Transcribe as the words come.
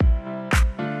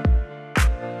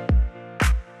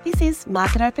This is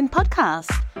MarketOpen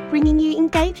podcast, bringing you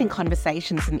engaging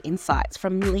conversations and insights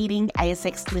from leading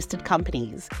ASX-listed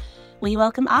companies. We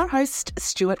welcome our host,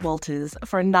 Stuart Walters,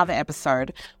 for another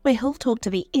episode where he'll talk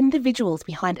to the individuals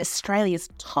behind Australia's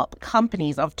top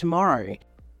companies of tomorrow.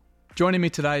 Joining me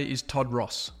today is Todd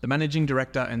Ross, the Managing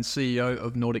Director and CEO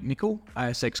of Nordic Nickel,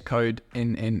 ASX code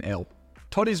NNL.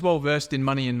 Todd is well versed in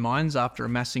money and mines after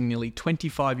amassing nearly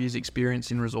 25 years' experience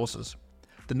in resources.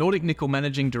 The Nordic Nickel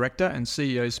Managing Director and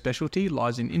CEO's specialty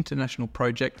lies in international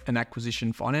project and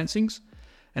acquisition financings,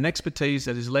 an expertise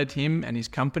that has led him and his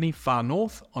company far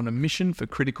north on a mission for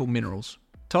critical minerals.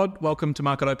 Todd, welcome to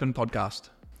MarketOpen podcast.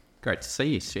 Great to see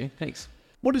you, Stu. Thanks.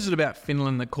 What is it about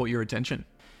Finland that caught your attention?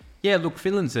 Yeah, look,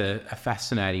 Finland's a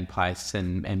fascinating place,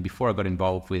 and before I got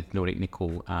involved with Nordic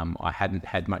Nickel, I hadn't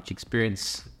had much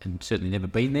experience and certainly never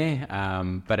been there,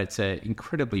 but it's an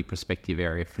incredibly prospective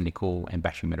area for nickel and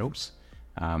battery metals.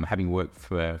 Having worked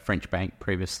for a French bank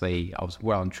previously, I was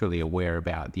well and truly aware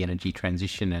about the energy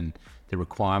transition and the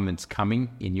requirements coming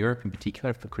in Europe in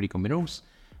particular for critical minerals.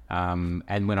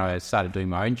 And when I started doing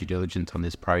my own due diligence on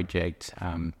this project,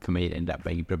 for me it ended up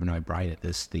being a bit of a no-brainer.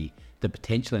 There's the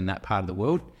potential in that part of the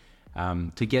world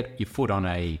to get your foot on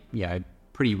it's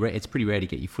pretty rare to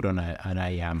get your foot on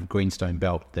a greenstone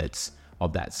belt that's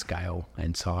of that scale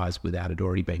and size without it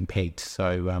already being pegged.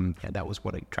 So that was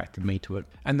what attracted me to it.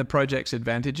 And the project's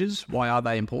advantages, why are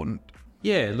they important?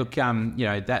 Yeah, look,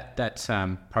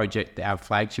 that project, our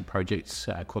flagship project's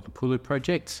called the Pulu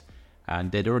project,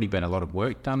 and there'd already been a lot of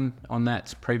work done on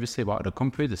that previously by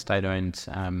Outokumpu, the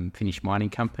state-owned Finnish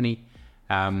mining company.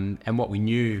 And what we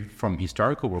knew from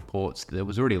historical reports, there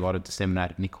was already a lot of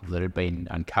disseminated nickel that had been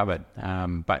uncovered,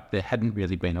 but there hadn't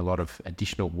really been a lot of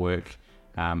additional work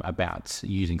about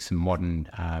using some modern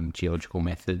geological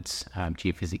methods,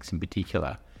 geophysics in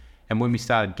particular. And when we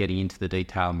started getting into the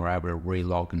detail and were able to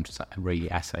re-log and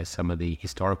re-assay some of the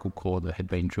historical core that had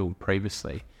been drilled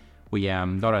previously, we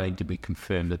not only did we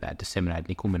confirm that disseminated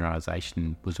nickel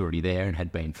mineralisation was already there and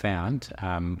had been found,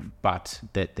 but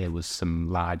that there was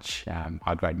some large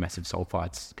high-grade massive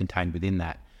sulfides contained within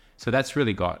that. So that's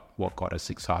really what got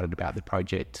us excited about the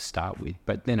project to start with.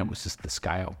 But then it was just the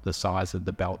scale, the size of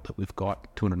the belt that we've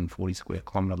got, 240 square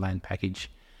kilometre land package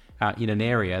in an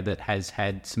area that has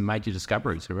had some major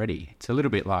discoveries already. It's a little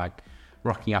bit like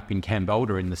rocking up in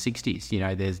Cambodia in the 60s. You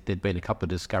know, there'd been a couple of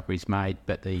discoveries made,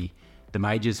 but the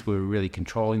majors were really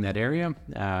controlling that area.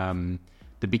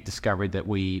 The big discovery that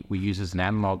we use as an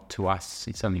analogue to us,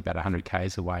 it's only about 100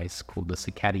 k's away, it's called the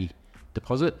Sakatti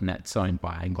deposit, and that's owned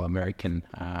by Anglo American,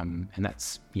 and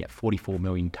that's 44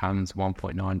 million tonnes,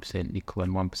 1.9% nickel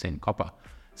and 1% copper.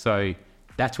 So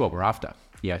that's what we're after.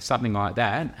 Something like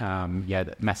that.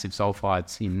 Massive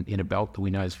sulfides in a belt that we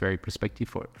know is very prospective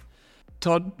for it.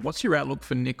 Todd, what's your outlook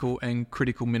for nickel and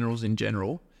critical minerals in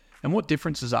general, and what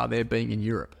differences are there being in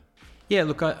Europe? Yeah,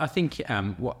 look, I think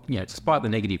despite the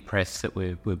negative press that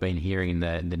we've been hearing in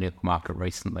the nickel market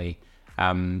recently,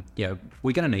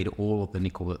 we're going to need all of the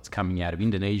nickel that's coming out of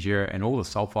Indonesia and all the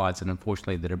sulfides that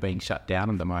unfortunately that are being shut down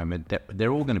at the moment.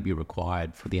 They're all going to be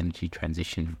required for the energy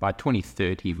transition. By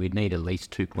 2030, we'd need at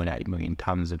least 2.8 million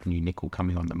tonnes of new nickel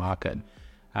coming on the market.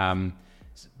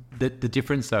 The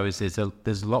difference though is there's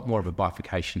a lot more of a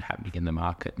bifurcation happening in the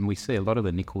market, and we see a lot of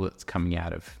the nickel that's coming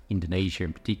out of Indonesia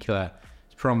in particular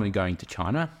is probably going to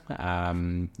China.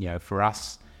 For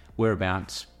us, we're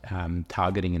about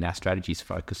targeting, and our strategy is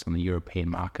focused on the European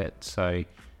market. So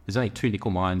there's only 2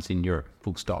 nickel mines in Europe,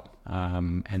 full stop.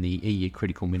 And the EU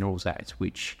Critical Minerals Act,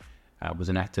 which was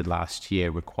enacted last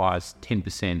year, requires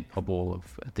 10% of all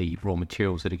of the raw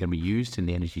materials that are going to be used in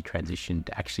the energy transition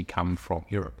to actually come from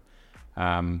Europe.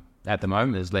 At the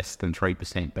moment, there's less than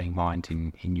 3% being mined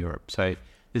in Europe. So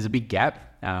there's a big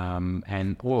gap,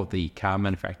 and all of the car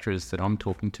manufacturers that I'm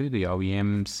talking to, the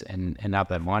OEMs and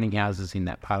other mining houses in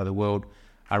that part of the world,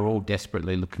 are all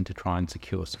desperately looking to try and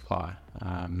secure supply.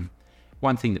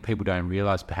 One thing that people don't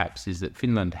realise perhaps is that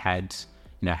Finland has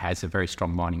a very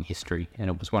strong mining history, and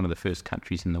it was one of the first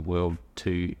countries in the world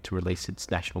to release its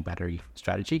national battery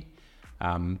strategy.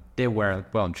 They're well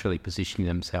and truly positioning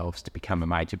themselves to become a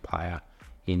major player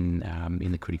in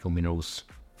the critical minerals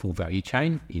full value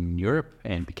chain in Europe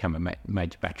and become a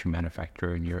major battery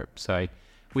manufacturer in Europe. So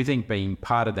we think being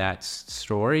part of that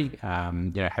story,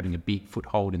 having a big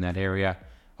foothold in that area,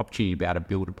 opportunity to be able to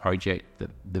build a project, that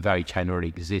the value chain already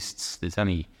exists. There's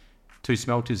only 2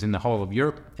 smelters in the whole of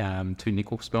Europe, 2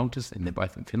 nickel smelters, and they're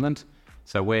both in Finland.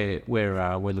 So we're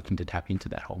looking to tap into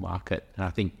that whole market. And I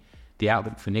think the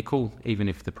outlook for nickel, even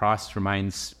if the price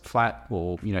remains flat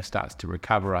or starts to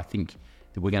recover, I think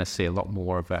we're going to see a lot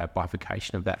more of a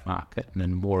bifurcation of that market and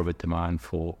then more of a demand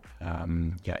for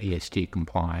ESG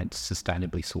compliant,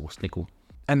 sustainably sourced nickel.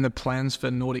 And the plans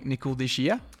for Nordic Nickel this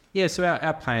year? Yeah, so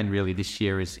our plan really this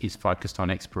year is focused on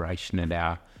exploration at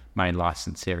our main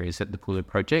licence areas at the Pulu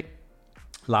project.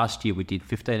 Last year we did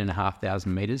 15,500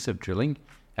 metres of drilling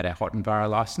at our Hottenvara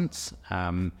licence.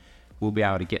 We'll be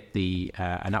able to get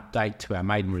an update to our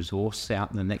maiden resource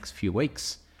out in the next few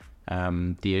weeks.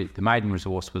 The maiden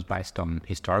resource was based on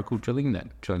historical drilling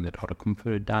that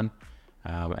Hottenvara had done,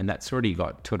 and that's already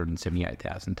got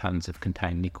 278,000 tonnes of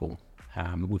contained nickel.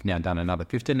 We've now done another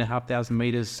 15,500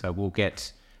 metres, so we'll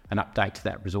get an update to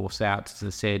that resource out. As I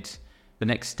said, the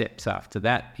next steps after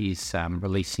that is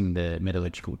releasing the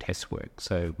metallurgical test work.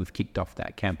 So we've kicked off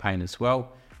that campaign as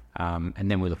well,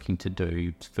 and then we're looking to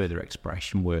do further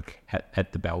exploration work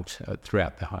at the belt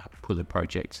throughout the Pulu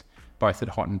project, both at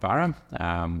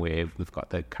Hottenvara, where we've got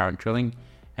the current drilling,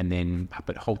 and then up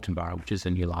at Hottenvara, which is a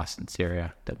new licence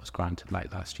area that was granted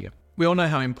late last year. We all know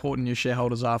how important your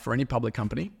shareholders are for any public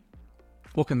company.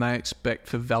 What can they expect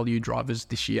for value drivers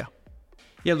this year?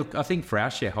 Yeah, look, I think for our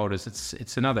shareholders,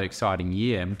 it's another exciting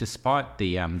year. Despite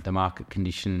the market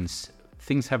conditions,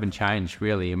 things haven't changed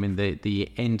really. I mean,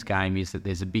 the end game is that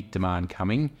there's a big demand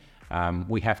coming.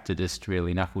 We have to just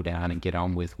really knuckle down and get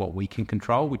on with what we can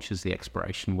control, which is the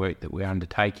exploration work that we're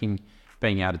undertaking,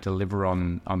 being able to deliver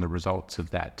on the results of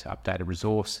that updated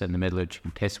resource and the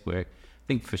metallurgical test work. I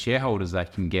think for shareholders, they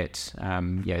can get,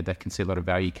 they can see a lot of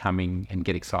value coming and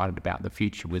get excited about the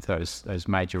future with those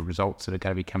major results that are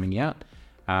going to be coming out.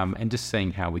 And just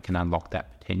seeing how we can unlock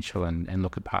that potential and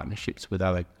look at partnerships with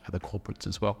other corporates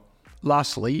as well.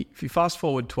 Lastly, if you fast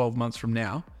forward 12 months from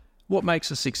now, what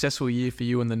makes a successful year for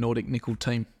you and the Nordic Nickel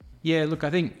team? Yeah, look, I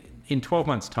think in 12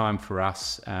 months' time for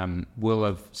us, we'll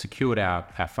have secured our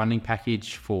funding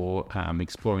package for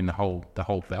exploring the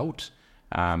whole belt.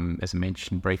 As I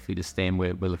mentioned briefly just then,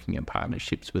 we're looking at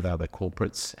partnerships with other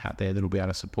corporates out there that will be able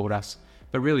to support us.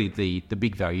 But really, the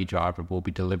big value driver will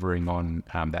be delivering on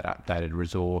that updated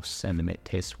resource and the met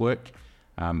test work,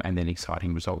 and then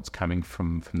exciting results coming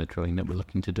from the drilling that we're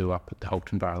looking to do up at the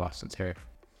Hottenvara licence area.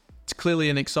 It's clearly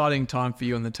an exciting time for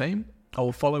you and the team. I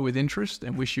will follow with interest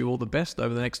and wish you all the best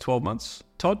over the next 12 months.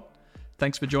 Todd,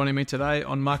 thanks for joining me today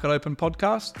on Market Open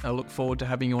Podcast. I look forward to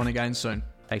having you on again soon.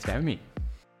 Thanks for having me.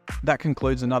 That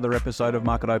concludes another episode of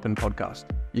Market Open Podcast.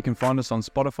 You can find us on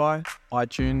Spotify,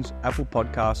 iTunes, Apple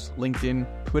Podcasts, LinkedIn,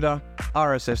 Twitter,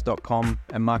 rss.com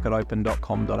and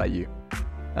marketopen.com.au.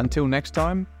 Until next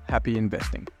time, happy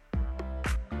investing.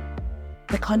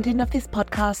 The content of this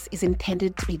podcast is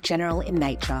intended to be general in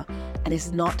nature and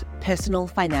is not personal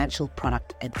financial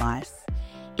product advice.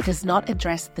 It does not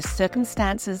address the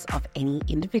circumstances of any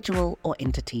individual or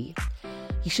entity.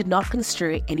 You should not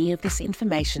construe any of this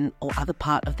information or other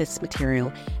part of this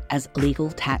material as legal,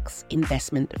 tax,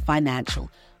 investment, financial,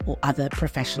 or other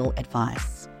professional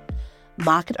advice.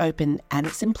 Market Open and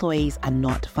its employees are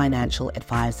not financial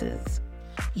advisors.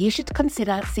 You should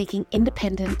consider seeking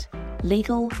independent,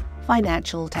 legal,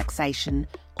 financial, taxation,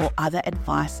 or other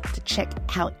advice to check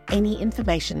how any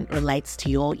information relates to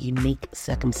your unique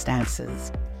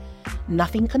circumstances.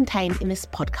 Nothing contained in this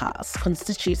podcast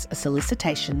constitutes a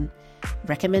solicitation,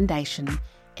 recommendation,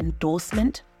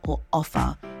 endorsement, or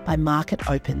offer by Market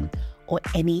Open or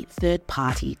any third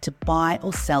party to buy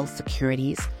or sell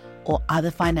securities or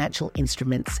other financial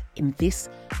instruments in this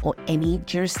or any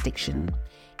jurisdiction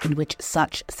in which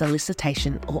such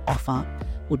solicitation or offer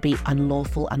would be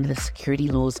unlawful under the security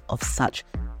laws of such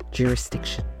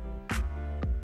jurisdiction.